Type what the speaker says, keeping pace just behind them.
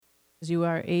As you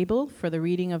are able for the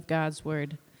reading of God's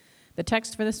word. The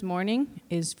text for this morning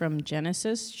is from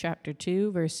Genesis chapter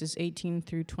 2, verses 18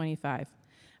 through 25.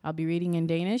 I'll be reading in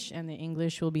Danish, and the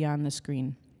English will be on the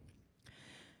screen.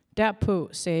 Derpå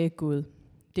sagde Gud,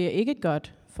 det er ikke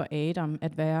godt for Adam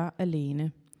at være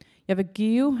alene. Jeg vil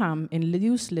give ham en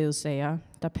livsledsager,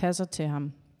 der passer til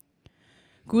ham.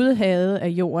 Gud havde af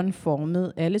jorden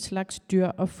formet alle slags dyr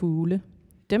og fugle.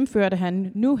 Dem førte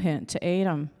han nu hen til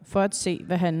Adam, for at se,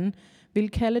 hvad han ville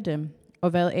kalde dem, og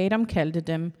hvad Adam kaldte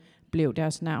dem, blev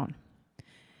deres navn.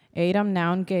 Adam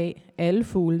navngav alle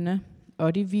fuglene,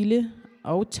 og de vilde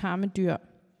og tamme dyr,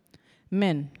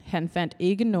 men han fandt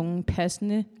ikke nogen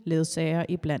passende ledsager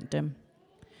iblandt dem.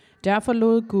 Derfor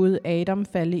lod Gud Adam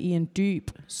falde i en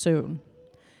dyb søvn.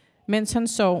 Mens han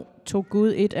sov, tog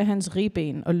Gud et af hans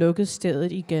ribben og lukkede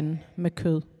stedet igen med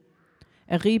kød.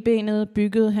 Af ribbenet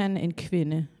byggede han en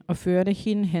kvinde og førte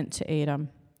hende hen til Adam.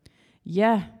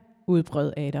 Ja,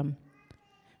 udbrød Adam.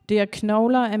 Det er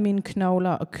knogler af mine knogler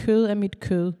og kød af mit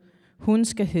kød. Hun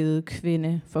skal hedde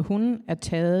kvinde, for hun er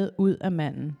taget ud af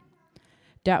manden.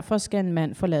 Derfor skal en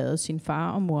mand forlade sin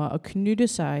far og mor og knytte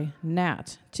sig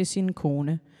nært til sin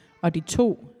kone, og de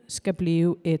to skal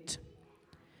blive et.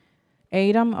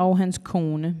 Adam og hans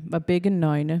kone var begge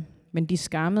nøgne, men de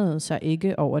skammede sig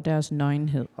ikke over deres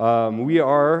nøgenhed. We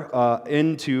are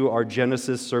into our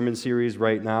Genesis sermon series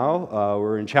right now.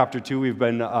 We're in chapter 2. We've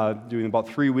been doing about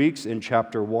 3 weeks in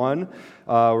chapter 1.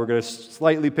 We're going to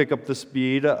slightly pick up the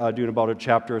speed, doing about a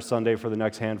chapter a Sunday for the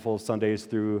next handful of Sundays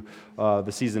through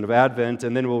the season of Advent.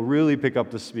 And then we'll really pick up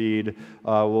the speed.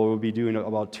 We'll be doing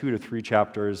about 2 to 3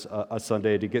 chapters a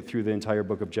Sunday to get through the entire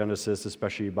book of Genesis,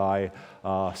 especially by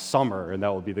summer. And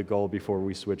that will be the goal before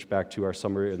we switch back to our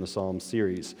Summer in the Psalms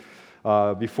series.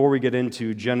 Before we get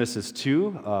into Genesis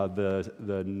 2,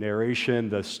 the narration,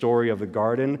 the story of the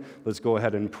garden, let's go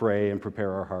ahead and pray and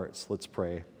prepare our hearts. Let's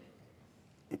pray.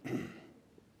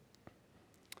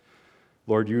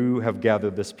 Lord, you have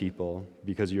gathered this people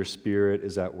because your Spirit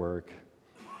is at work.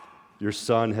 Your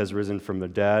Son has risen from the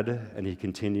dead, and he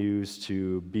continues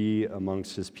to be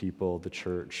amongst his people, the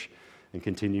church, and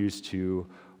continues to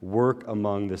work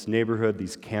among this neighborhood,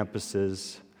 these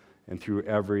campuses, and through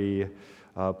every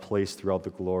place throughout the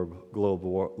globe,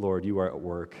 Lord, you are at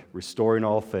work, restoring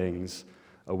all things,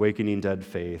 awakening dead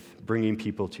faith, bringing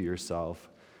people to yourself.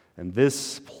 And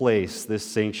this place, this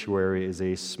sanctuary, is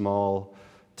a small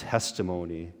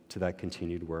testimony to that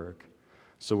continued work.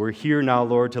 So we're here now,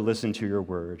 Lord, to listen to your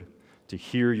word, to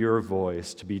hear your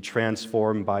voice, to be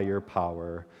transformed by your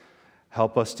power.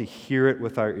 Help us to hear it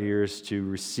with our ears, to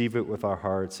receive it with our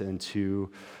hearts, and to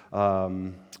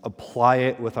apply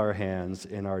it with our hands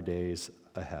in our days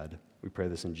ahead. We pray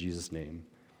this in Jesus' name.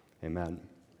 Amen.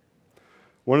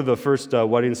 One of the first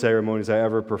wedding ceremonies I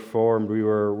ever performed, we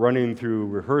were running through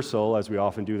rehearsal, as we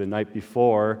often do the night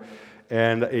before,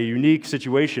 and a unique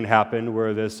situation happened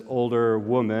where this older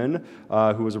woman,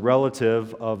 who was a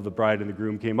relative of the bride and the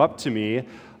groom, came up to me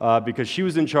because she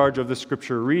was in charge of the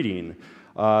scripture reading.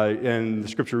 And the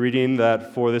scripture reading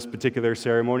that for this particular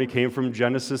ceremony came from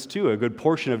Genesis 2. A good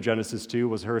portion of Genesis 2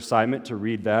 was her assignment to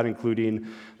read that, including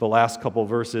the last couple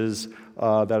verses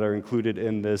that are included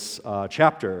in this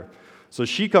chapter. So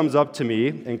she comes up to me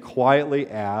and quietly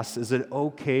asks, is it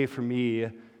okay for me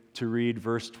to read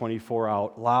verse 24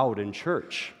 out loud in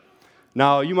church?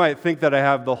 Now, you might think that I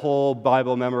have the whole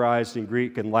Bible memorized in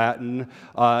Greek and Latin.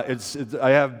 I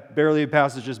have barely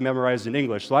passages memorized in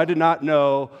English, so I did not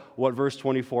know what verse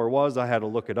 24 was. I had to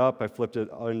look it up. I flipped it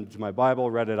into my Bible,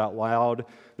 read it out loud.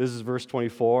 This is verse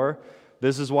 24.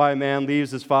 This is why a man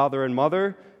leaves his father and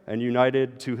mother and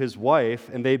united to his wife,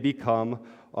 and they become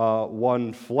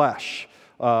one flesh.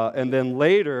 And then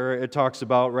later, it talks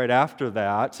about right after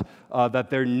that, that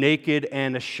they're naked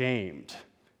and ashamed.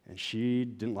 And she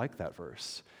didn't like that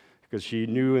verse because she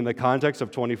knew in the context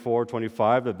of 24,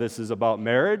 25 that this is about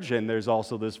marriage, and there's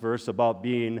also this verse about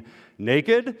being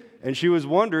naked. And she was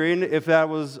wondering if that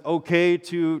was okay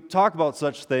to talk about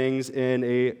such things in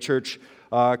a church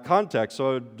context.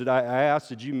 So I asked,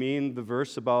 did you mean the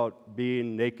verse about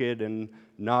being naked and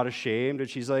not ashamed? And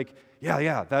she's like,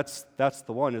 yeah, that's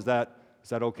the one. Is that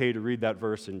okay to read that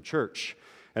verse in church?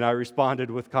 And I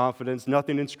responded with confidence,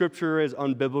 nothing in Scripture is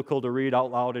unbiblical to read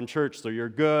out loud in church, so you're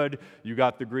good, you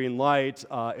got the green light,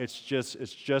 it's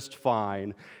just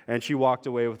fine. And she walked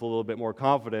away with a little bit more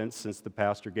confidence since the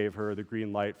pastor gave her the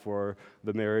green light for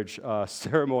the marriage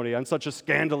ceremony on such a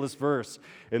scandalous verse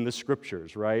in the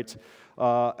Scriptures, right?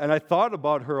 And I thought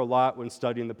about her a lot when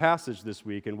studying the passage this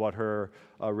week and what her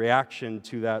reaction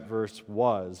to that verse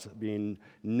was, being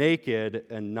naked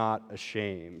and not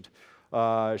ashamed.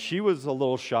 She was a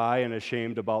little shy and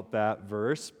ashamed about that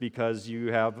verse because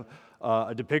you have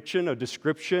a depiction, a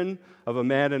description of a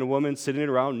man and a woman sitting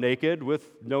around naked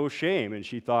with no shame. And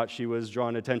she thought she was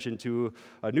drawing attention to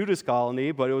a nudist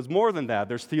colony, but it was more than that.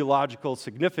 There's theological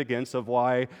significance of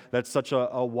why that's such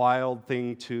a wild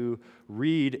thing to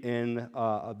read in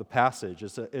the passage.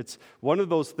 It's one of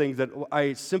those things that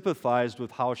I sympathized with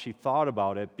how she thought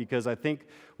about it, because I think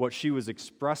what she was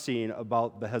expressing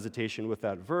about the hesitation with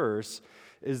that verse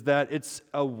is that it's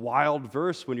a wild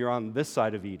verse when you're on this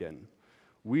side of Eden.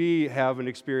 We have an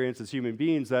experience as human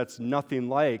beings that's nothing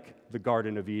like the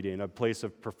Garden of Eden, a place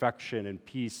of perfection and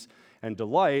peace and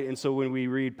delight. And so when we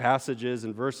read passages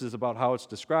and verses about how it's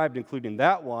described, including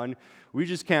that one, we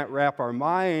just can't wrap our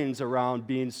minds around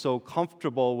being so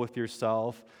comfortable with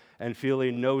yourself and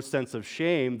feeling no sense of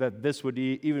shame that this would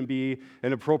even be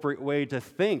an appropriate way to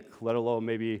think, let alone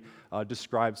maybe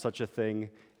describe such a thing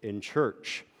in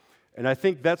church. And I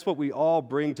think that's what we all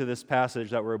bring to this passage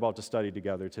that we're about to study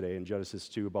together today in Genesis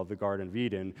 2 about the Garden of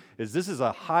Eden, is this is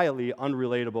a highly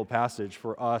unrelatable passage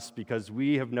for us because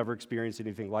we have never experienced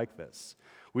anything like this.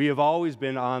 We have always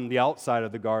been on the outside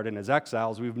of the garden as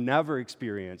exiles. We've never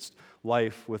experienced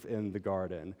life within the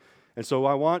garden. And so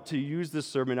I want to use this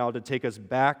sermon now to take us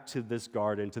back to this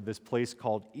garden, to this place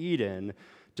called Eden,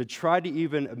 to try to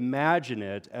even imagine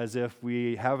it as if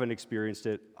we haven't experienced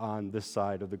it on this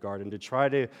side of the garden, to try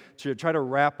to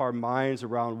wrap our minds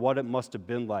around what it must have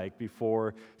been like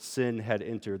before sin had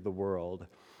entered the world.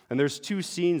 And there's two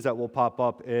scenes that will pop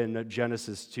up in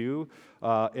Genesis 2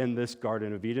 in this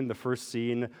Garden of Eden. The first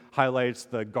scene highlights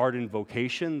the garden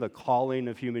vocation, the calling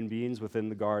of human beings within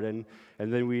the garden.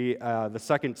 And then the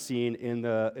second scene in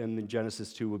the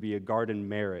Genesis 2 will be a garden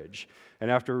marriage.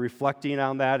 And after reflecting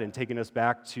on that and taking us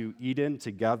back to Eden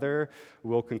together,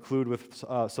 we'll conclude with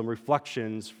some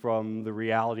reflections from the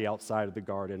reality outside of the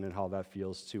garden and how that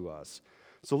feels to us.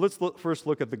 So let's first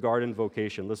look at the garden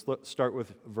vocation. Let's start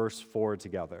with verse 4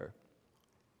 together.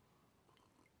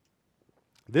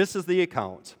 This is the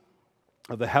account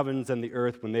of the heavens and the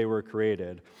earth when they were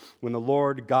created, when the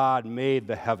Lord God made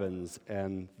the heavens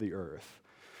and the earth.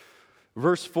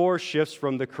 Verse 4 shifts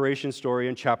from the creation story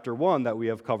in chapter 1 that we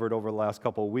have covered over the last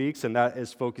couple of weeks, and that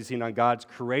is focusing on God's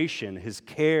creation, His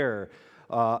care,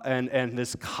 and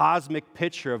this cosmic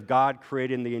picture of God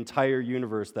creating the entire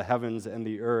universe, the heavens and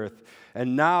the earth.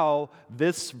 And now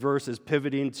this verse is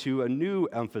pivoting to a new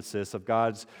emphasis of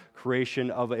God's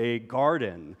creation of a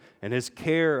garden and His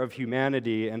care of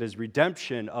humanity and His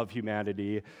redemption of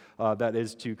humanity that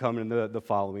is to come in the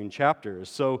following chapters.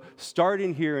 So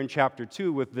starting here in chapter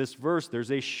 2 with this verse,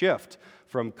 there's a shift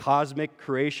from cosmic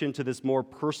creation to this more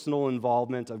personal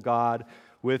involvement of God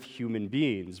with human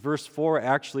beings. Verse 4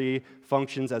 actually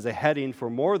functions as a heading for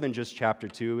more than just chapter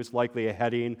 2. It's likely a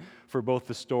heading for both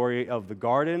the story of the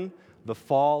garden, the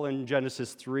fall in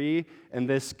Genesis 3, and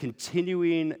this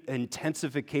continuing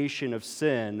intensification of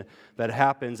sin that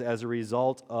happens as a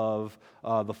result of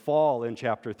the fall in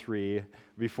chapter 3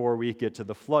 before we get to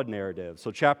the flood narrative. So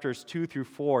chapters 2 through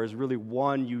 4 is really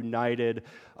one united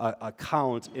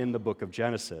account in the book of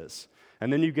Genesis.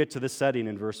 And then you get to the setting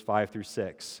in verse 5 through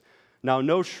 6. Now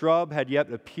no shrub had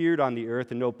yet appeared on the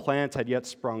earth, and no plant had yet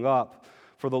sprung up,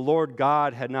 for the Lord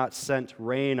God had not sent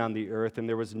rain on the earth, and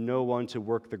there was no one to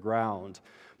work the ground.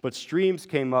 But streams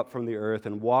came up from the earth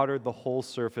and watered the whole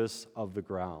surface of the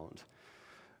ground.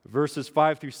 Verses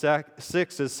 5 through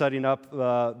 6 is setting up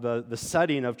the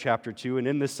setting of chapter 2, and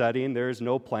in the setting there's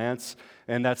no plants,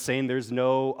 and that's saying there's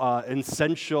no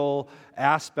essential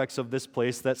aspects of this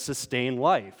place that sustain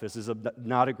life. This is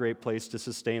not a great place to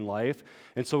sustain life,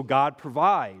 and so God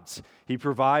provides. He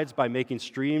provides by making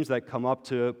streams that come up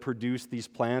to produce these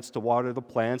plants, to water the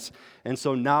plants, and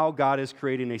so now God is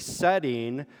creating a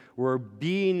setting where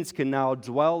beings can now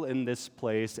dwell in this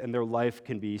place and their life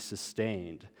can be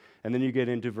sustained. And then you get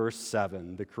into verse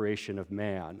 7, the creation of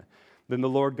man. Then the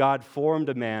Lord God formed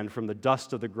a man from the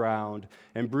dust of the ground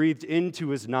and breathed into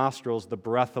his nostrils the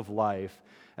breath of life,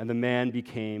 and the man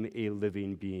became a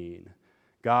living being.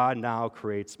 God now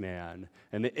creates man,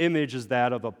 and the image is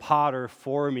that of a potter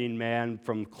forming man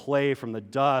from clay, from the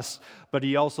dust, but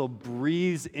he also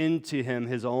breathes into him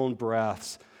his own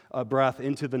breath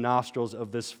into the nostrils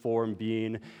of this formed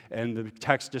being, and the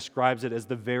text describes it as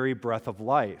the very breath of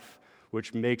life,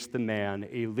 which makes the man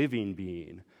a living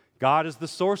being. God is the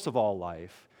source of all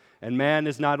life, and man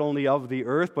is not only of the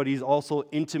earth, but he's also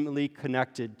intimately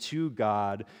connected to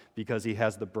God because he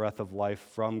has the breath of life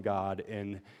from God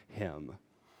in him.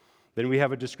 Then we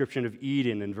have a description of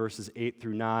Eden in verses 8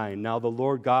 through 9. Now the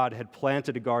Lord God had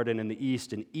planted a garden in the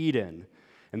east in Eden,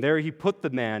 and there he put the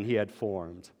man he had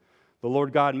formed. The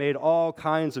Lord God made all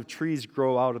kinds of trees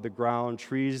grow out of the ground,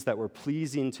 trees that were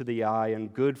pleasing to the eye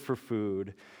and good for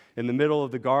food. In the middle of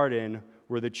the garden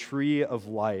were the tree of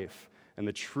life and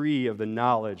the tree of the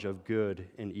knowledge of good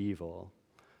and evil.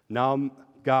 Now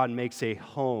God makes a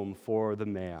home for the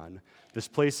man. This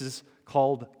place is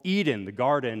called Eden, the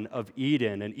Garden of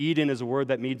Eden. And Eden is a word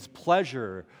that means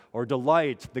pleasure or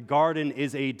delight. The garden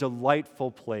is a delightful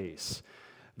place.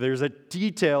 There's a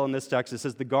detail in this text that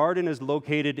says the garden is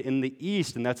located in the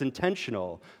east, and that's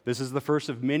intentional. This is the first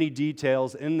of many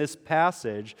details in this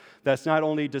passage that's not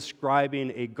only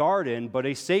describing a garden, but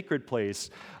a sacred place.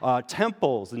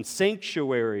 Temples and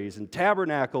sanctuaries and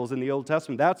tabernacles in the Old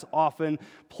Testament, that's often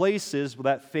places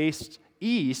that faced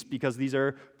east because these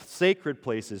are sacred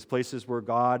places, places where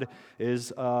God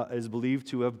is believed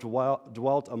to have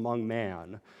dwelt among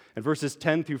man. In verses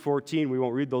 10 through 14, we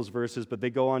won't read those verses, but they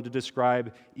go on to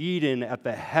describe Eden at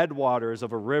the headwaters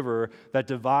of a river that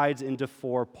divides into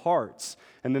 4 parts.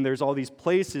 And then there's all these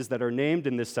places that are named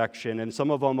in this section, and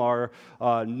some of them are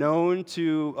known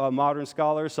to modern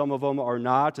scholars, some of them are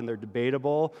not, and they're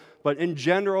debatable. But in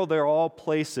general, they're all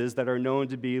places that are known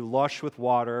to be lush with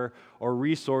water or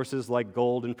resources like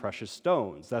gold and precious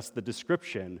stones. That's the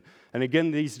description. And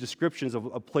again, these descriptions of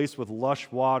a place with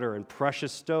lush water and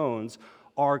precious stones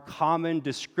are common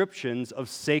descriptions of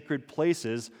sacred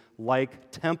places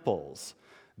like temples.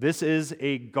 This is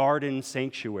a garden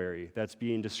sanctuary that's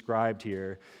being described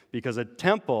here because a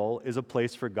temple is a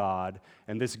place for God,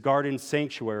 and this garden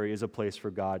sanctuary is a place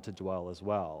for God to dwell as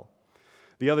well.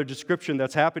 The other description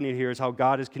that's happening here is how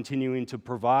God is continuing to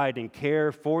provide and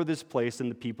care for this place and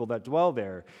the people that dwell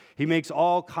there. He makes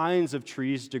all kinds of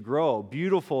trees to grow,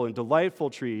 beautiful and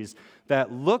delightful trees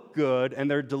that look good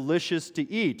and they're delicious to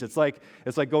eat. It's like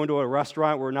going to a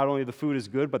restaurant where not only the food is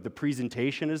good, but the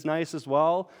presentation is nice as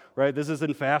well, right? This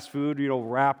isn't fast food,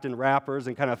 wrapped in wrappers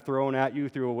and kind of thrown at you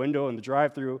through a window in the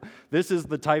drive-thru. This is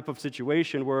the type of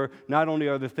situation where not only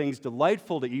are the things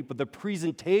delightful to eat, but the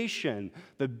presentation,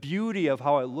 the beauty of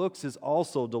how it looks is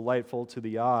also delightful to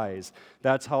the eyes.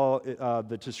 That's how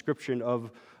the description of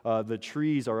the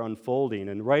trees are unfolding.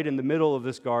 And right in the middle of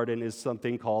this garden is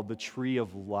something called the tree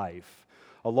of life,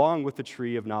 along with the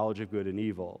tree of knowledge of good and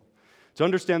evil. To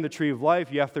understand the tree of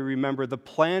life, you have to remember the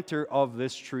planter of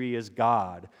this tree is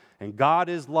God. And God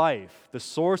is life, the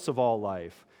source of all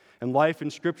life. And life in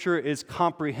Scripture is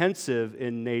comprehensive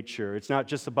in nature. It's not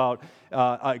just about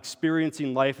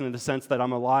experiencing life in the sense that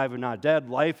I'm alive and not dead.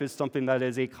 Life is something that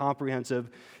is a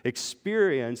comprehensive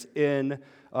experience in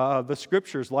the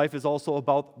Scriptures. Life is also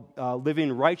about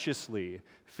living righteously,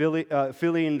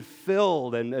 feeling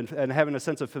filled and having a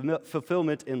sense of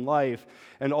fulfillment in life,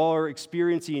 and all are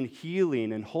experiencing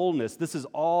healing and wholeness. This is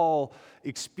all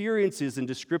experiences and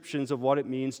descriptions of what it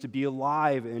means to be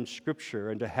alive in Scripture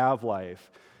and to have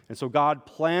life. And so God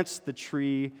plants the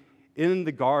tree in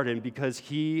the garden because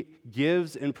He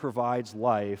gives and provides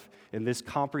life in this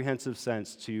comprehensive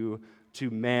sense to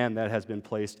man that has been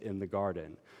placed in the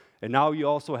garden. And now you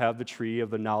also have the tree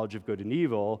of the knowledge of good and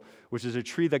evil, which is a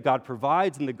tree that God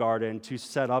provides in the garden to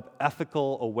set up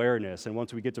ethical awareness. And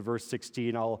once we get to verse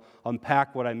 16, I'll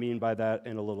unpack what I mean by that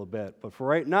in a little bit. But for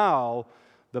right now,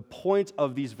 the point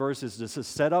of these verses is to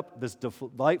set up this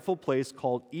delightful place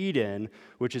called Eden,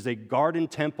 which is a garden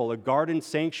temple, a garden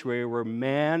sanctuary where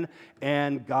man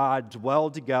and God dwell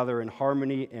together in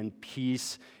harmony and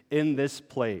peace in this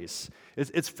place.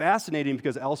 It's fascinating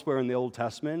because elsewhere in the Old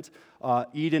Testament,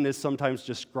 Eden is sometimes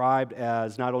described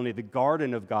as not only the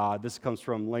garden of God, this comes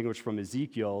from language from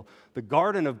Ezekiel, the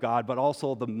garden of God, but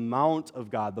also the mount of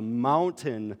God, the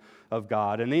mountain of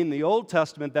God. And in the Old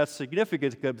Testament, that's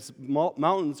significant because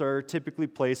mountains are typically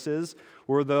places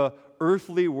where the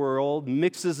earthly world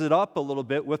mixes it up a little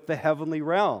bit with the heavenly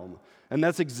realm. And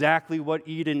that's exactly what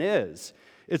Eden is.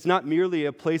 It's not merely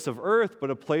a place of earth, but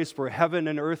a place where heaven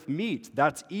and earth meet.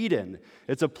 That's Eden.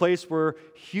 It's a place where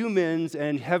humans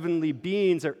and heavenly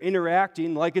beings are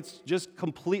interacting like it's just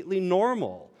completely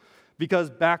normal. Because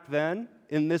back then,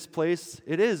 in this place,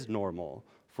 it is normal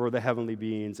for the heavenly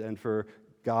beings and for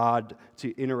God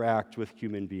to interact with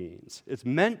human beings. It's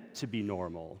meant to be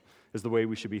normal, is the way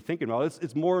we should be thinking about it.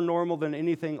 It's more normal than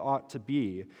anything ought to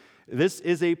be. This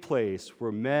is a place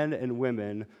where men and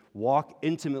women walk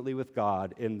intimately with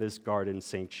God in this garden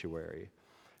sanctuary.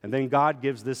 And then God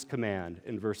gives this command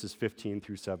in verses 15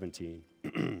 through 17.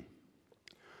 The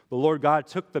Lord God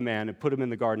took the man and put him in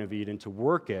the Garden of Eden to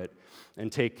work it and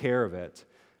take care of it.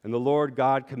 And the Lord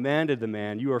God commanded the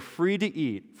man, "You are free to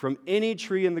eat from any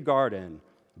tree in the garden,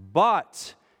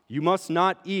 but you must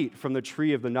not eat from the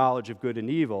tree of the knowledge of good and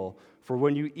evil, for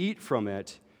when you eat from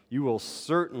it, you will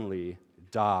certainly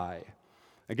die."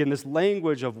 Again, this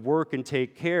language of work and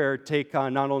take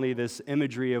on not only this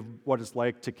imagery of what it's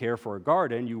like to care for a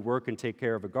garden, you work and take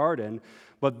care of a garden,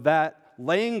 but that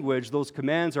language, those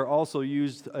commands are also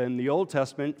used in the Old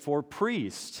Testament for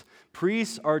priests.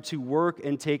 Priests are to work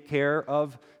and take care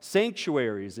of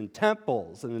sanctuaries and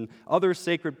temples and other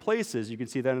sacred places. You can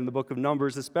see that in the book of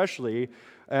Numbers especially.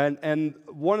 And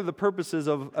one of the purposes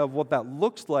of what that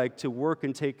looks like to work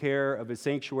and take care of a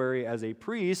sanctuary as a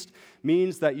priest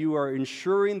means that you are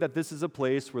ensuring that this is a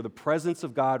place where the presence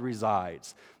of God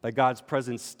resides, that God's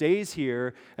presence stays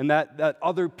here, and that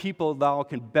other people now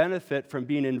can benefit from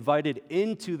being invited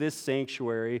into this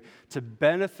sanctuary to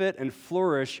benefit and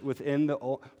flourish within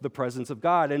the presence of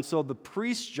God. And so the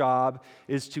priest's job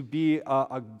is to be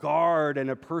a guard and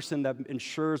a person that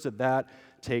ensures that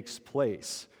takes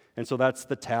place. And so that's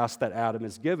the task that Adam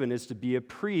is given, is to be a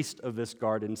priest of this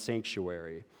garden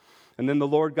sanctuary. And then the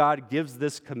Lord God gives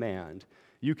this command.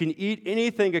 You can eat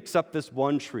anything except this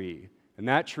one tree, and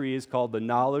that tree is called the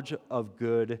knowledge of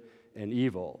good and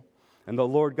evil. And the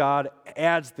Lord God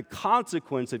adds the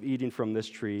consequence of eating from this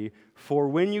tree, for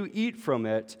when you eat from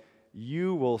it,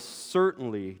 you will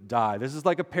certainly die. This is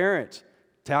like a parent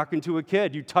talking to a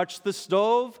kid. You touch the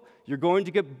stove, you're going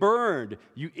to get burned.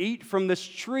 You eat from this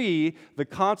tree, the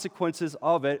consequences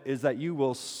of it is that you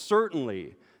will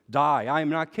certainly die. I am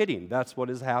not kidding. That's what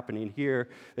is happening here,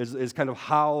 is kind of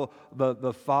how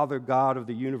the Father God of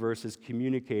the universe is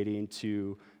communicating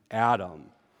to Adam.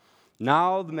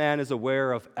 Now the man is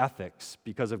aware of ethics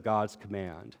because of God's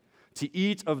command. To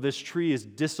eat of this tree is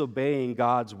disobeying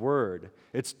God's word.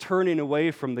 It's turning away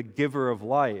from the giver of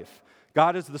life.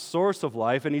 God is the source of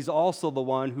life, and he's also the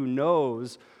one who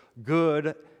knows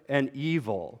good and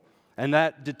evil. And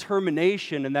that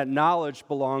determination and that knowledge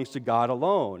belongs to God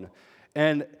alone.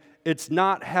 And it's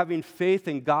not having faith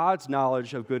in God's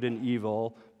knowledge of good and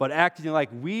evil, but acting like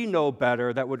we know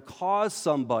better that would cause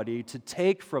somebody to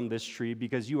take from this tree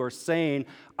because you are saying,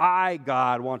 I,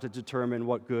 God, want to determine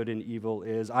what good and evil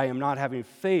is. I am not having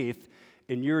faith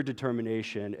in your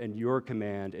determination and your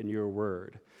command and your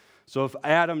word. So if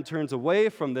Adam turns away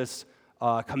from this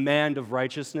command of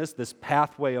righteousness, this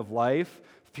pathway of life,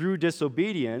 through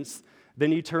disobedience,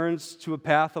 then he turns to a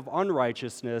path of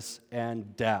unrighteousness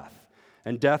and death.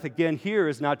 And death, again, here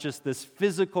is not just this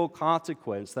physical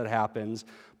consequence that happens,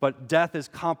 but death is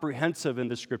comprehensive in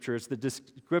the Scripture. It's the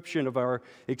description of our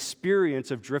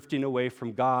experience of drifting away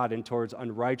from God and towards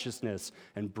unrighteousness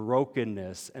and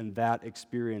brokenness and that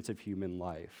experience of human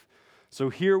life. So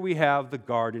here we have the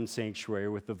garden sanctuary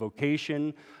with the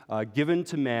vocation given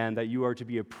to man that you are to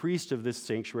be a priest of this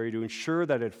sanctuary to ensure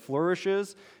that it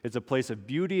flourishes, it's a place of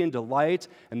beauty and delight,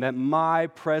 and that my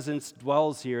presence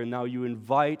dwells here. And now you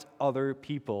invite other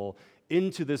people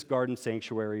into this garden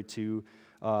sanctuary to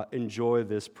enjoy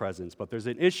this presence. But there's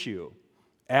an issue.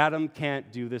 Adam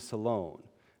can't do this alone.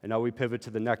 And now we pivot to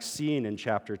the next scene in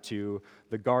chapter 2,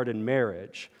 the garden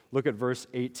marriage. Look at verse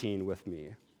 18 with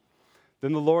me.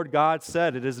 Then the Lord God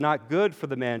said, it is not good for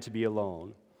the man to be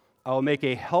alone. I will make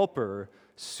a helper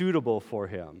suitable for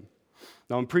him.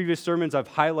 Now, in previous sermons, I've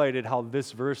highlighted how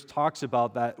this verse talks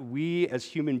about that we as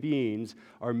human beings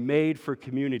are made for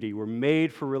community. We're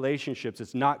made for relationships.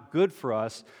 It's not good for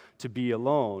us to be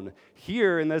alone.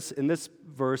 Here in this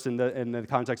verse, in the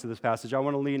context of this passage, I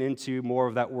want to lean into more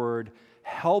of that word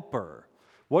helper.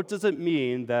 What does it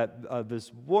mean that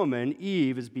this woman,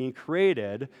 Eve, is being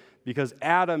created because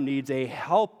Adam needs a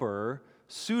helper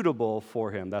suitable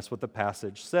for him? That's what the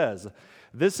passage says.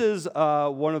 This is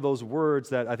one of those words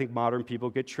that I think modern people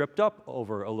get tripped up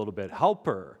over a little bit.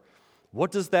 Helper. What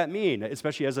does that mean?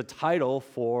 Especially as a title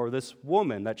for this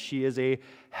woman, that she is a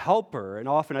helper. And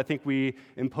often I think we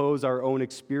impose our own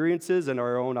experiences and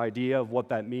our own idea of what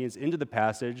that means into the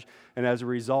passage. And as a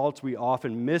result, we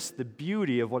often miss the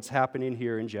beauty of what's happening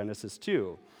here in Genesis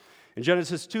 2. In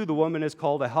Genesis 2, the woman is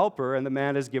called a helper, and the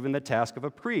man is given the task of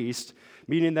a priest,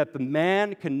 meaning that the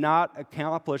man cannot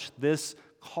accomplish this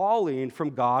calling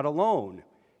from God alone.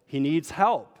 He needs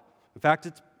help. In fact,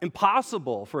 it's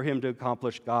impossible for him to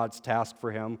accomplish God's task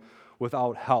for him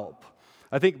without help.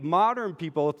 I think modern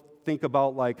people think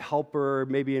about like helper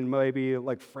maybe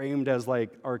like framed as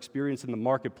like our experience in the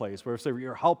marketplace, where if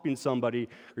you're helping somebody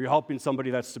or you're helping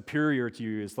somebody that's superior to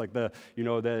you, it's like the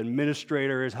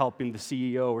administrator is helping the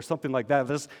CEO or something like that.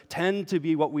 This tend to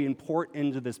be what we import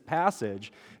into this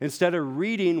passage instead of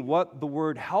reading what the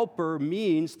word helper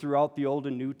means throughout the Old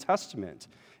and New Testament.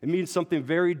 It means something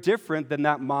very different than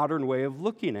that modern way of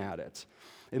looking at it.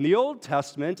 In the Old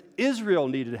Testament, Israel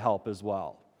needed help as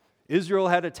well. Israel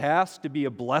had a task to be a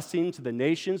blessing to the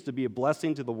nations, to be a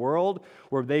blessing to the world,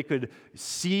 where they could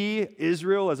see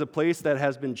Israel as a place that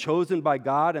has been chosen by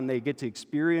God, and they get to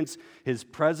experience his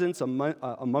presence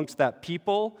amongst that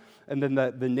people, and then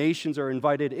the nations are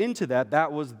invited into that.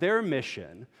 That was their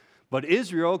mission. But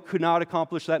Israel could not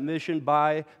accomplish that mission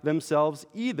by themselves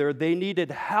either. They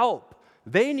needed help.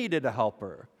 They needed a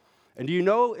helper. And do you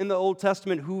know in the Old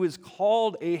Testament who is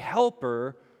called a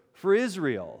helper for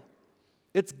Israel?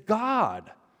 It's God.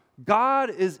 God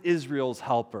is Israel's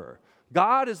helper.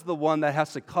 God is the one that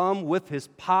has to come with his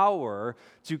power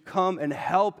to come and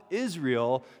help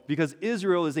Israel, because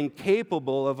Israel is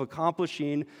incapable of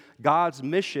accomplishing God's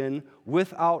mission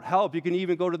without help. You can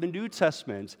even go to the New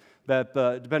Testament that,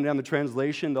 depending on the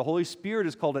translation, the Holy Spirit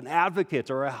is called an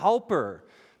advocate or a helper,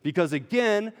 because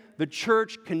again, the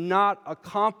church cannot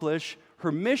accomplish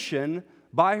her mission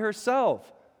by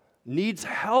herself. Needs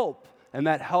help. And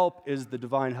that help is the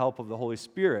divine help of the Holy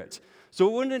Spirit. So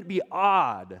wouldn't it be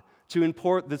odd to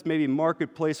import this maybe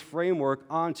marketplace framework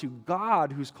onto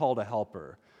God, who's called a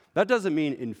helper? That doesn't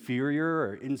mean inferior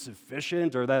or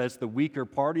insufficient, or that it's the weaker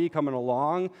party coming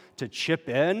along to chip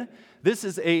in. This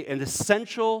is an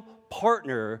essential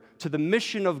partner to the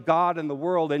mission of God in the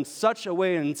world in such a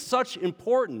way and in such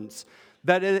importance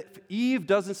that if Eve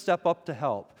doesn't step up to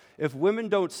help, if women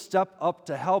don't step up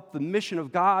to help, the mission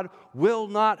of God will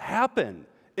not happen.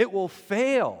 It will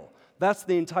fail. That's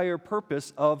the entire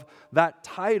purpose of that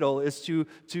title, is to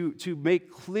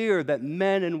make clear that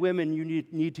men and women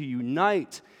need to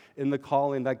unite in the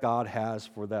calling that God has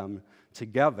for them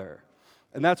together.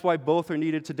 And that's why both are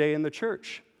needed today in the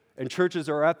church. And churches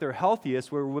are at their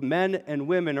healthiest where men and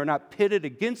women are not pitted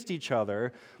against each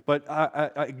other, but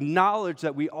acknowledge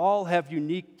that we all have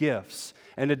unique gifts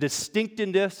and a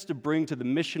distinctiveness to bring to the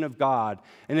mission of God.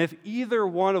 And if either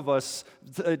one of us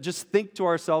just think to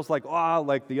ourselves like,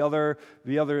 like the other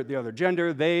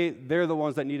gender, they're the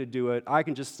ones that need to do it, I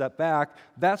can just step back,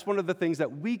 that's one of the things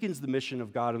that weakens the mission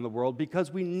of God in the world,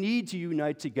 because we need to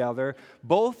unite together,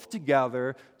 both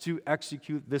together, to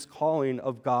execute this calling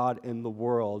of God in the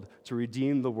world, to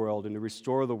redeem the world and to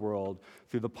restore the world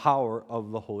through the power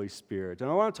of the Holy Spirit. And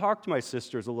I want to talk to my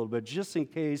sisters a little bit, just in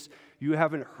case you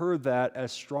haven't heard that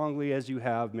as strongly as you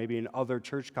have maybe in other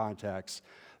church contexts.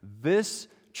 This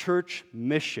church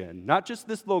mission, not just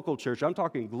this local church, I'm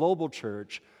talking global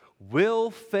church,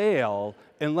 will fail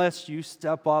unless you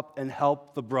step up and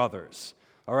help the brothers.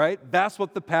 All right? That's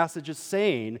what the passage is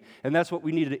saying, and that's what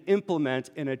we need to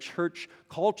implement in a church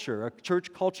culture. A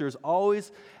church culture is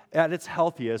always at its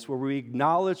healthiest where we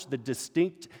acknowledge the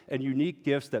distinct and unique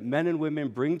gifts that men and women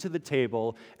bring to the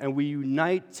table, and we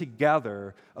unite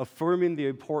together, affirming the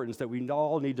importance that we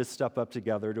all need to step up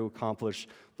together to accomplish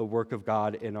the work of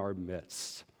God in our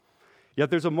midst. Yet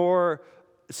there's a more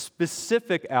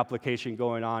specific application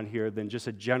going on here than just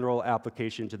a general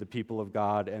application to the people of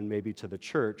God and maybe to the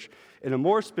church. In a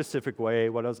more specific way,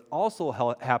 what is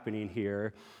also happening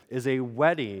here is a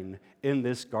wedding in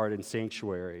this garden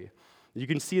sanctuary. You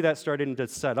can see that starting to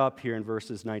set up here in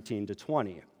verses 19 to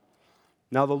 20.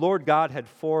 Now the Lord God had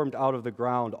formed out of the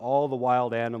ground all the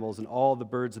wild animals and all the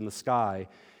birds in the sky.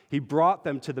 He brought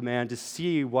them to the man to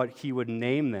see what he would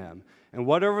name them. And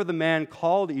whatever the man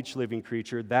called each living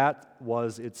creature, that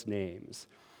was its names.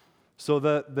 So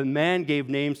the man gave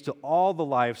names to all the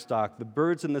livestock, the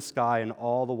birds in the sky, and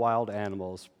all the wild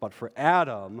animals. But for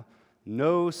Adam,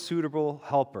 no suitable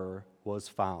helper was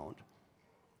found.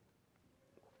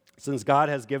 Since God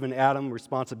has given Adam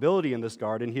responsibility in this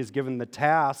garden, he has given the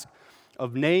task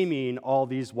of naming all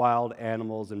these wild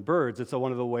animals and birds. It's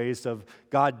one of the ways of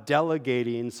God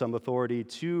delegating some authority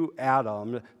to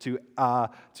Adam to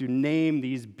name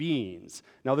these beings.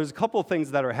 Now, there's a couple of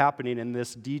things that are happening in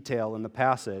this detail in the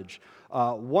passage.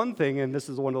 One thing, and this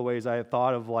is one of the ways I had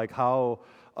thought of like how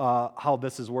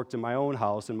this has worked in my own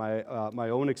house, in my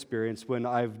own experience, when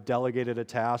I've delegated a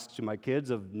task to my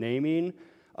kids of naming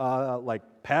like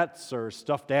pets or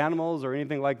stuffed animals or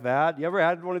anything like that. You ever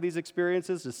had one of these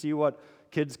experiences to see what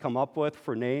kids come up with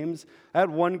for names? I had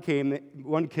one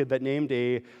kid that named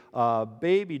a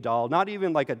baby doll, not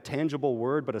even like a tangible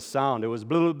word, but a sound. It was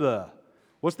blah, blah, blah.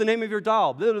 What's the name of your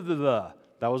doll? Blah, blah, blah, blah.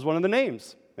 That was one of the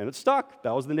names, and it stuck.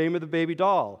 That was the name of the baby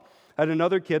doll. I had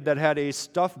another kid that had a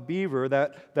stuffed beaver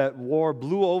that wore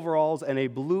blue overalls and a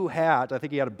blue hat. I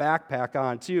think he had a backpack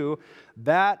on, too.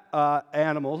 That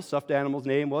stuffed animal's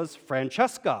name was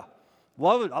Francesca.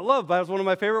 Love it. I love it. That was one of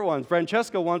my favorite ones.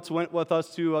 Francesca once went with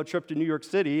us to a trip to New York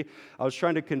City. I was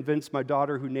trying to convince my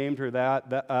daughter, who named her that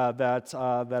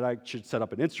I should set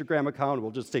up an Instagram account.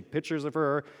 We'll just take pictures of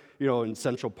her, in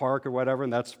Central Park or whatever,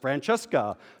 and that's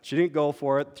Francesca. She didn't go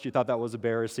for it. She thought that was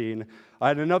embarrassing. I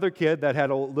had another kid that had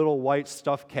a little white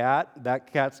stuffed cat.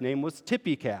 That cat's name was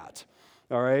Tippy Cat.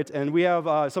 All right, and we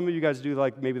have, some of you guys do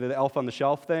like maybe the elf on the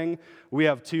shelf thing. We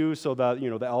have two, so that,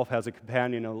 the elf has a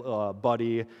companion, a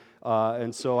buddy.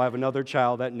 And so I have another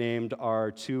child that named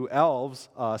our two elves,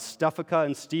 Steffica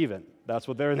and Steven. That's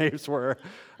what their names were.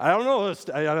 I don't know,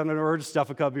 I haven't heard of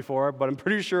Steffica before, but I'm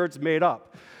pretty sure it's made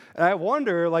up. And I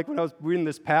wonder, like when I was reading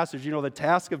this passage, the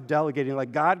task of delegating,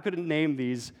 like God couldn't name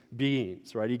these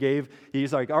beings, right?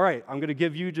 He's like, all right, I'm going to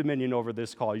give you dominion over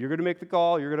this call. You're going to make the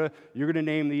call. You're going to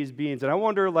name these beings. And I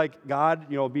wonder, like God,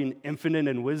 being infinite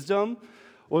in wisdom,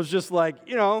 was just like,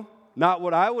 not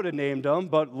what I would have named them,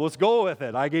 but let's go with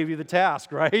it. I gave you the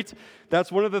task, right?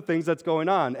 That's one of the things that's going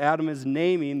on. Adam is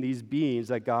naming these beings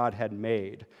that God had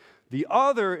made. The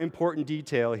other important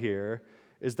detail here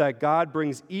is that God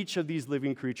brings each of these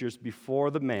living creatures before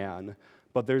the man,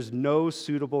 but there's no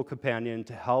suitable companion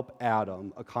to help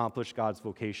Adam accomplish God's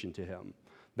vocation to him.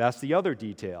 That's the other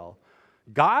detail.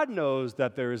 God knows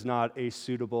that there is not a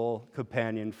suitable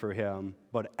companion for him,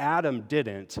 but Adam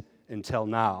didn't until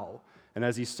now. And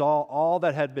as he saw all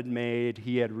that had been made,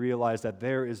 he had realized that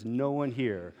there is no one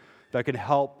here that can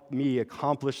help me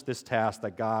accomplish this task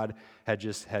that God had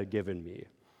given me.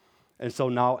 And so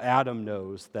now Adam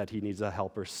knows that he needs a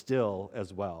helper still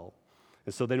as well.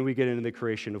 And so then we get into the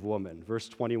creation of woman, verse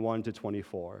 21 to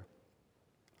 24.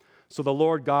 So the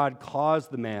Lord God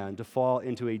caused the man to fall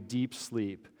into a deep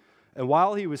sleep. And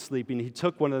while he was sleeping, he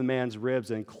took one of the man's ribs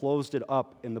and closed it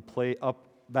up up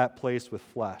that place with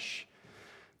flesh.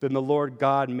 Then the Lord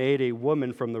God made a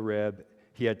woman from the rib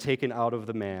he had taken out of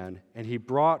the man, and he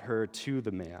brought her to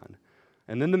the man.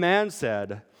 And then the man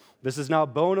said, "This is now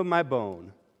bone of my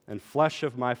bone and flesh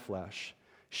of my flesh.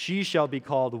 She shall be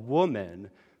called woman,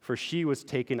 for she was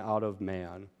taken out of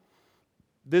man.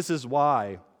 This is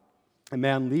why a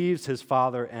man leaves his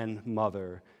father and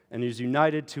mother and is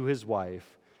united to his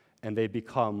wife, and they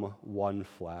become one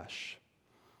flesh."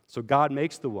 So God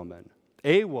makes the woman,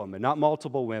 a woman, not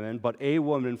multiple women, but a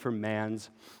woman from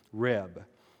man's rib.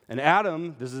 And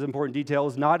Adam, this is an important detail,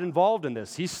 is not involved in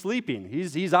this. He's sleeping.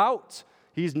 He's out.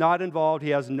 He's not involved. He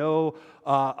has no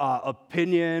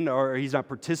opinion, or he's not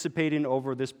participating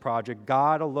over this project.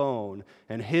 God alone,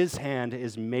 and his hand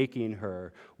is making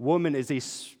her. Woman is a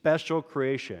special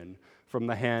creation from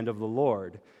the hand of the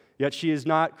Lord. Yet she is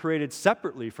not created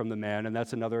separately from the man, and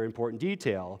that's another important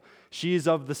detail. She is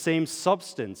of the same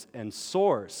substance and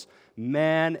source.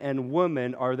 Man and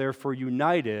woman are therefore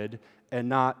united and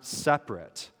not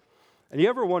separate. And you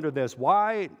ever wonder this,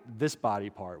 why this body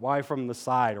part? Why from the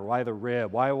side, or why the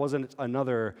rib? Why wasn't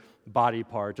another body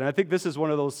part? And I think this is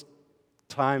one of those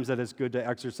times that it's good to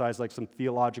exercise like some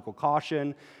theological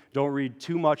caution. Don't read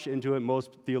too much into it.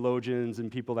 Most theologians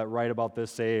and people that write about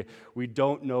this say we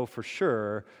don't know for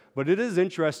sure, but it is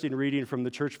interesting reading from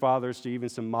the church fathers to even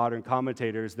some modern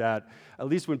commentators that at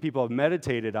least when people have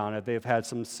meditated on it, they've had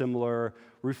some similar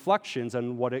reflections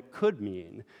on what it could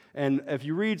mean. And if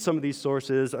you read some of these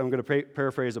sources, I'm going to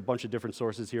paraphrase a bunch of different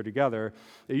sources here together,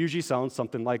 it usually sounds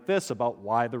something like this about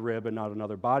why the rib and not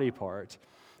another body part.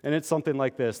 And it's something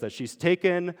like this, that she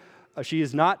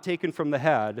is not taken from the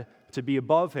head to be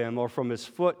above him, or from his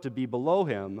foot to be below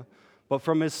him, but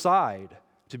from his side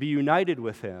to be united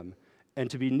with him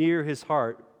and to be near his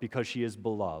heart, because she is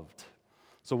beloved.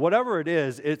 So whatever it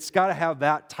is, it's got to have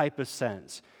that type of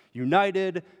sense.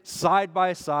 United, side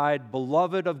by side,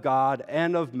 beloved of God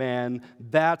and of man.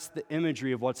 That's the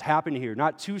imagery of what's happening here.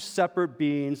 Not two separate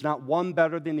beings, not one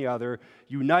better than the other,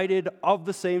 united of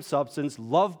the same substance,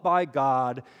 loved by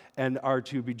God, and are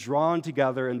to be drawn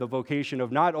together in the vocation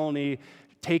of not only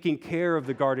taking care of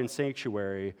the garden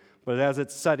sanctuary, but as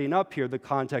it's setting up here, the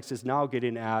context is now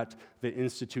getting at the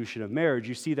institution of marriage.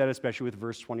 You see that especially with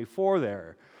verse 24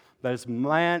 there. That it's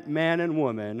man and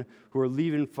woman who are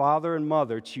leaving father and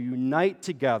mother to unite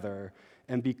together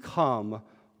and become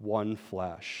one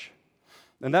flesh.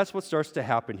 And that's what starts to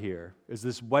happen here, is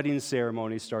this wedding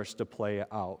ceremony starts to play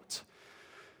out.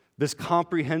 This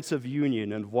comprehensive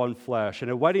union of one flesh. And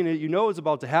a wedding that you know is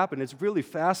about to happen. It's really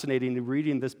fascinating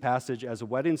reading this passage as a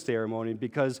wedding ceremony,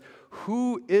 because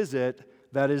who is it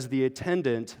that is the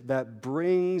attendant that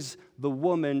brings the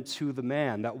woman to the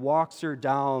man, that walks her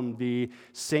down the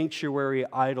sanctuary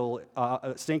aisle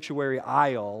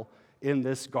in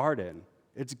this garden?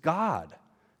 It's God.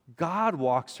 God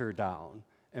walks her down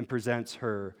and presents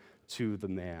her to the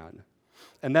man.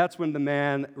 And that's when the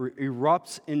man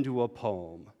erupts into a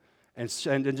poem. And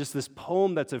just this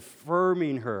poem that's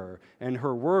affirming her and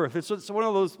her worth. It's one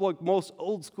of those most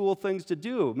old school things to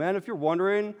do. Man, if you're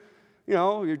wondering,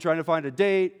 you're trying to find a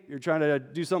date, you're trying to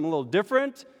do something a little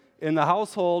different in the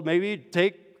household, maybe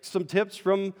take some tips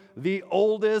from the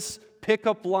oldest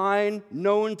pickup line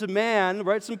known to man,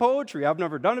 write some poetry. I've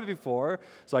never done it before,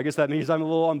 so I guess that means I'm a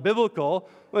little unbiblical.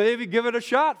 Well, maybe give it a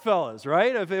shot, fellas,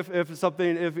 right?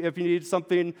 If you need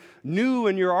something new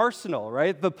in your arsenal,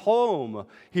 right? The poem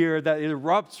here that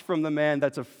erupts from the man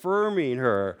that's affirming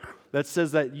her, that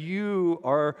says that you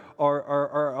are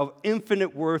of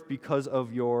infinite worth because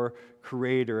of your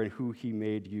Creator and who He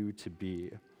made you to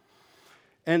be.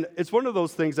 And it's one of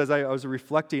those things, as I was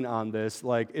reflecting on this,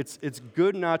 it's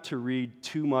good not to read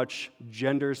too much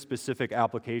gender-specific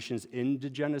applications into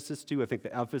Genesis 2. I think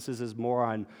the emphasis is more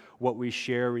on what we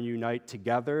share and unite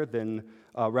together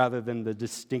rather than the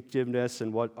distinctiveness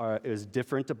and what is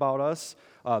different about us.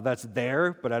 That's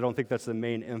there, but I don't think that's the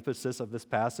main emphasis of this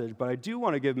passage. But I do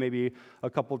want to give maybe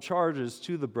a couple charges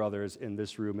to the brothers in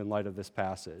this room in light of this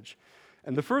passage.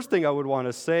 And the first thing I would want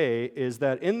to say is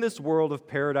that in this world of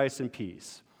paradise and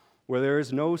peace, where there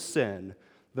is no sin,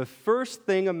 the first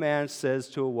thing a man says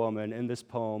to a woman in this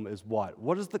poem is what?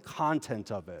 What is the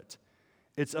content of it?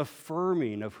 It's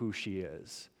affirming of who she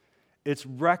is. It's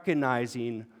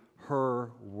recognizing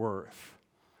her worth.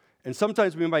 And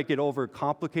sometimes we might get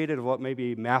overcomplicated of what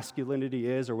maybe masculinity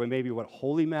is or maybe what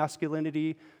holy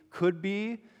masculinity could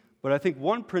be. But I think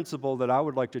one principle that I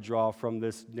would like to draw from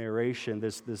this narration,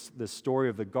 this story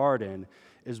of the garden,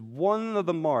 is one of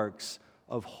the marks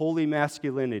of holy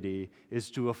masculinity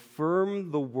is to affirm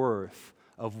the worth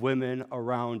of women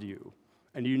around you.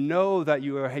 And you know that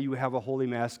you have a holy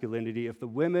masculinity if the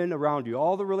women around you,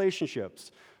 all the relationships,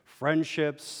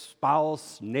 friendships,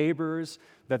 spouse, neighbors,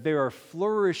 that they are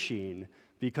flourishing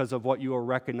because of what you are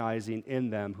recognizing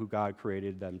in them who God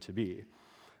created them to be.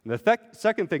 And the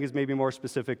second thing is maybe more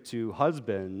specific to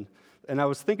husband, and I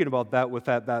was thinking about that with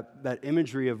that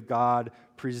imagery of God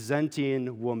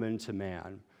presenting woman to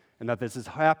man, and that this is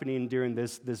happening during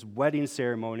this wedding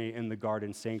ceremony in the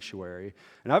garden sanctuary.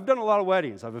 And I've done a lot of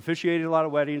weddings. I've officiated a lot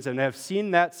of weddings, and I've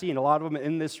seen that scene, a lot of them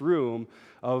in this room,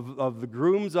 of the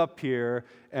groom's up here,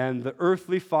 and the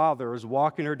earthly father is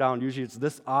walking her down, usually it's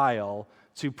this aisle,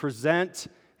 to present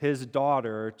his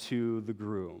daughter to the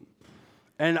groom.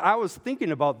 And I was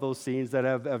thinking about those scenes that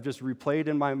have just replayed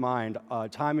in my mind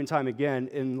time and time again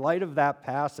in light of that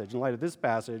passage, in light of this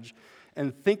passage,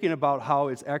 and thinking about how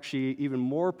it's actually even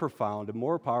more profound and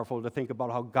more powerful to think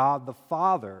about how God the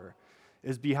Father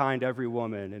is behind every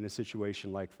woman in a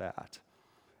situation like that.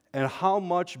 And how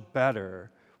much better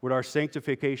would our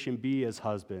sanctification be as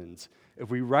husbands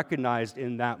if we recognized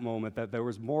in that moment that there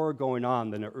was more going on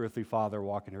than an earthly father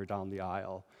walking her down the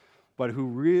aisle, but who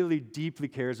really deeply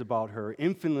cares about her,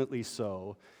 infinitely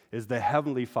so, is the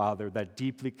Heavenly Father that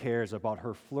deeply cares about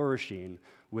her flourishing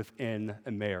within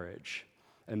a marriage.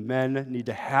 And men need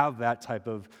to have that type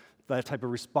of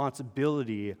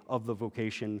responsibility of the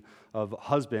vocation of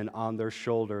husband on their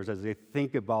shoulders as they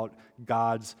think about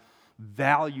God's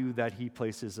value that He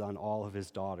places on all of His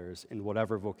daughters in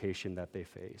whatever vocation that they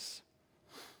face.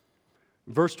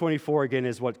 Verse 24, again,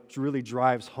 is what really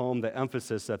drives home the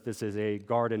emphasis that this is a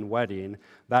garden wedding.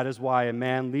 That is why a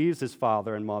man leaves his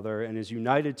father and mother and is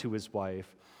united to his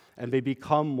wife, and they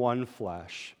become one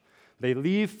flesh. They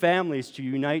leave families to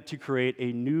unite to create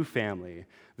a new family.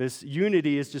 This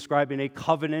unity is describing a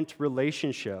covenant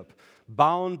relationship,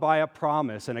 bound by a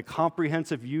promise and a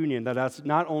comprehensive union that's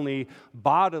not only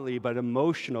bodily, but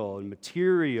emotional and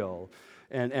material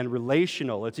and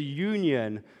relational. It's a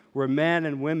union where man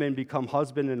and women become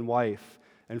husband and wife,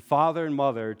 and father and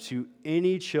mother to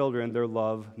any children their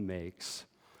love makes.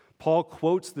 Paul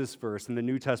quotes this verse in the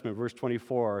New Testament, verse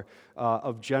 24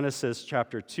 of Genesis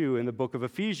chapter 2 in the book of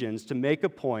Ephesians to make a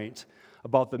point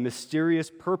about the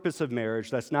mysterious purpose of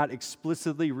marriage that's not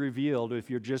explicitly revealed if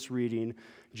you're just reading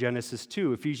Genesis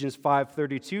 2. Ephesians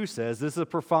 5:32 says, this is a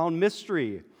profound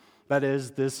mystery, that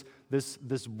is,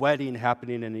 this wedding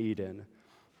happening in Eden.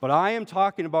 But I am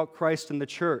talking about Christ and the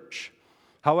church.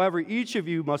 However, each of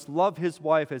you must love his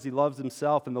wife as he loves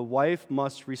himself, and the wife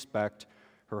must respect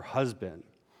her husband.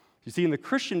 You see, in the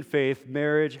Christian faith,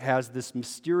 marriage has this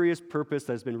mysterious purpose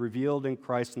that has been revealed in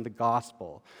Christ and the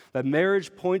gospel. That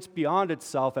marriage points beyond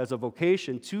itself as a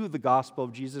vocation to the gospel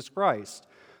of Jesus Christ.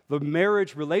 The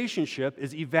marriage relationship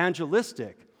is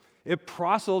evangelistic. It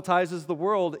proselytizes the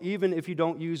world even if you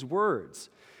don't use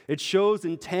words. It shows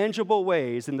in tangible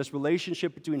ways in this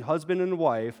relationship between husband and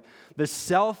wife the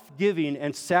self-giving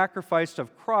and sacrifice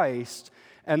of Christ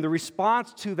and the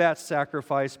response to that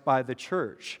sacrifice by the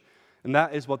church. And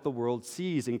that is what the world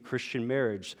sees in Christian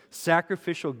marriage,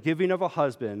 sacrificial giving of a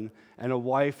husband and a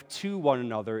wife to one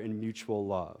another in mutual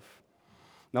love.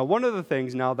 Now, one of the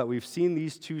things now that we've seen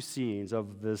these two scenes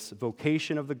of this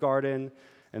vocation of the garden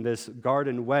and this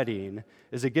garden wedding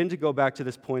is again to go back to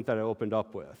this point that I opened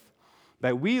up with,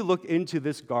 that we look into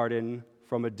this garden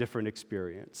from a different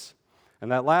experience.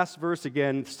 And that last verse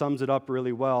again sums it up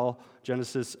really well.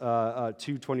 Genesis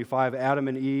 2:25,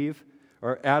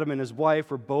 Adam and his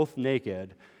wife were both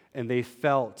naked, and they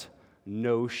felt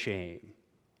no shame.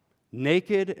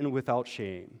 Naked and without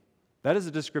shame. That is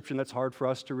a description that's hard for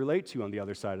us to relate to on the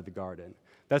other side of the garden.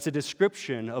 That's a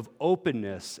description of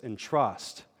openness and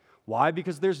trust. Why?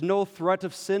 Because there's no threat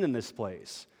of sin in this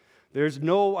place. There's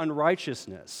no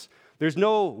unrighteousness. There's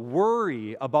no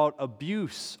worry about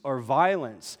abuse or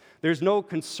violence. There's no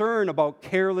concern about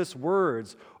careless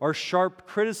words or sharp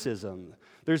criticism.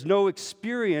 There's no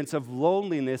experience of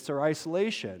loneliness or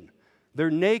isolation.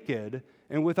 They're naked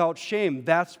and without shame.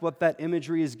 That's what that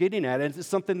imagery is getting at. And it's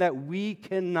something that we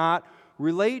cannot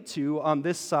relate to on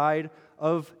this side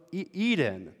of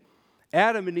Eden.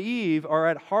 Adam and Eve are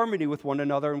at harmony with one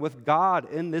another and with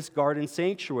God in this garden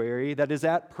sanctuary that is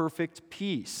at perfect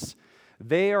peace.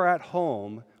 They are at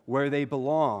home where they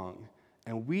belong,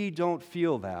 and we don't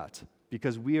feel that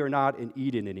because we are not in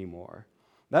Eden anymore.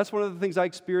 That's one of the things I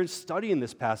experienced studying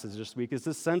this passage this week, is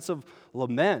this sense of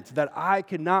lament that I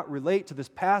cannot relate to this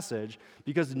passage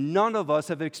because none of us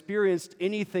have experienced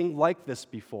anything like this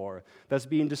before that's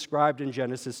being described in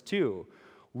Genesis 2.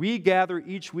 We gather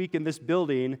each week in this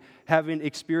building having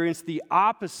experienced the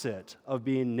opposite of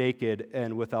being naked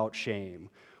and without shame.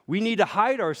 We need to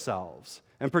hide ourselves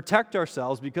and protect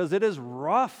ourselves because it is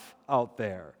rough out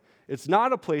there. It's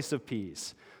not a place of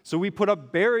peace. So we put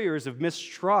up barriers of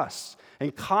mistrust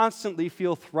and constantly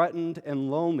feel threatened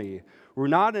and lonely. We're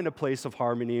not in a place of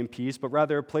harmony and peace, but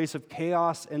rather a place of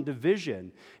chaos and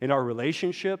division in our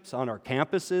relationships, on our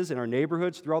campuses, in our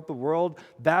neighborhoods throughout the world.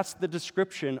 That's the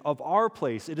description of our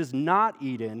place. It is not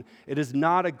Eden. It is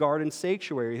not a garden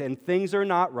sanctuary, and things are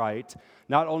not right,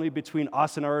 not only between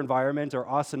us and our environment or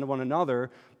us and one another,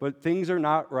 but things are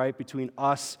not right between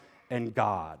us and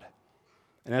God.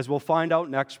 And as we'll find out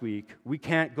next week, we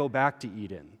can't go back to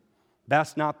Eden.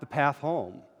 That's not the path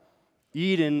home.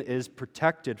 Eden is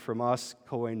protected from us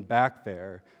going back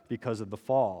there because of the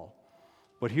fall.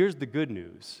 But here's the good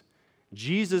news.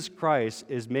 Jesus Christ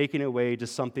is making a way to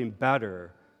something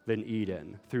better than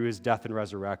Eden through his death and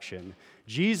resurrection.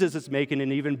 Jesus is making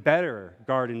an even better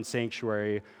garden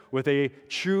sanctuary with a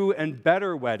true and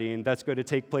better wedding that's going to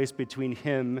take place between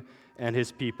him and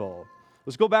his people.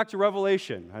 Let's go back to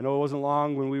Revelation. I know it wasn't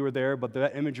long when we were there, but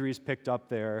the imagery is picked up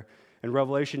there in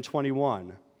Revelation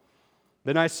 21.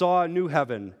 Then I saw a new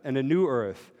heaven and a new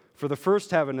earth, for the first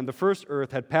heaven and the first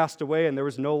earth had passed away, and there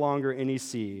was no longer any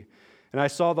sea. And I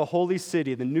saw the holy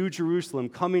city, the new Jerusalem,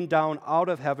 coming down out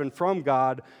of heaven from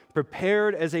God,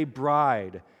 prepared as a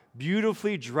bride,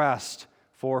 beautifully dressed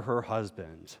for her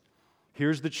husband.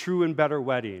 Here's the true and better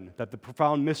wedding that the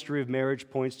profound mystery of marriage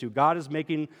points to. God is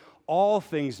making all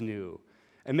things new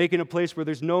and making a place where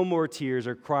there's no more tears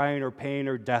or crying or pain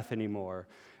or death anymore.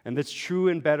 And this true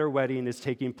and better wedding is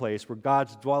taking place where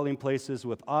God's dwelling place is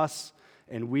with us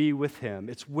and we with him.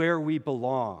 It's where we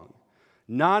belong,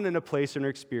 not in a place or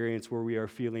experience where we are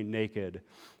feeling naked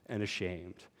and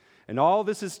ashamed. And all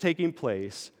this is taking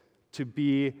place to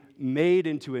be made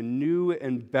into a new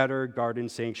and better garden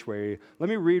sanctuary. Let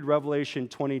me read Revelation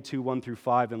 22, 1 through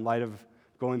 5 in light of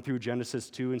going through Genesis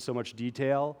 2 in so much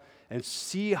detail and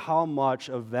see how much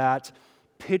of that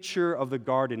picture of the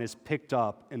garden is picked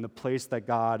up in the place that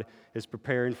God is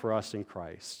preparing for us in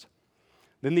Christ.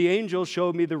 Then the angel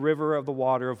showed me the river of the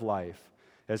water of life,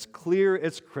 as clear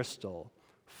as crystal,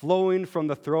 flowing from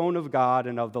the throne of God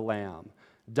and of the Lamb,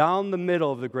 down the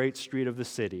middle of the great street of the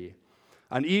city.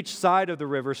 On each side of the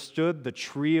river stood the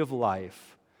tree of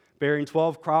life, bearing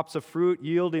 12 crops of fruit,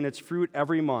 yielding its fruit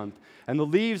every month. And the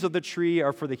leaves of the tree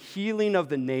are for the healing of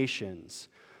the nations.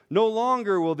 No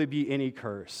longer will there be any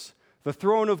curse. The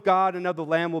throne of God and of the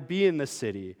Lamb will be in the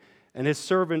city, and his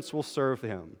servants will serve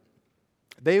him.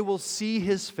 They will see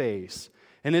his face,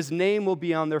 and his name will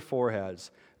be on their foreheads.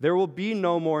 There will be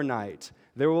no more night.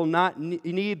 There will not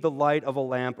need the light of a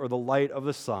lamp or the light of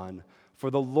the sun, for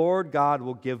the Lord God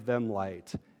will give them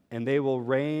light, and they will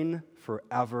reign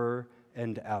forever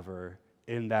and ever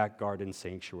in that garden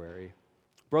sanctuary.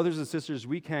 Brothers and sisters,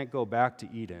 we can't go back to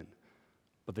Eden.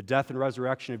 But the death and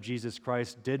resurrection of Jesus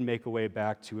Christ did make a way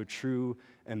back to a true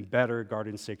and better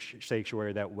garden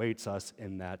sanctuary that waits us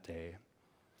in that day.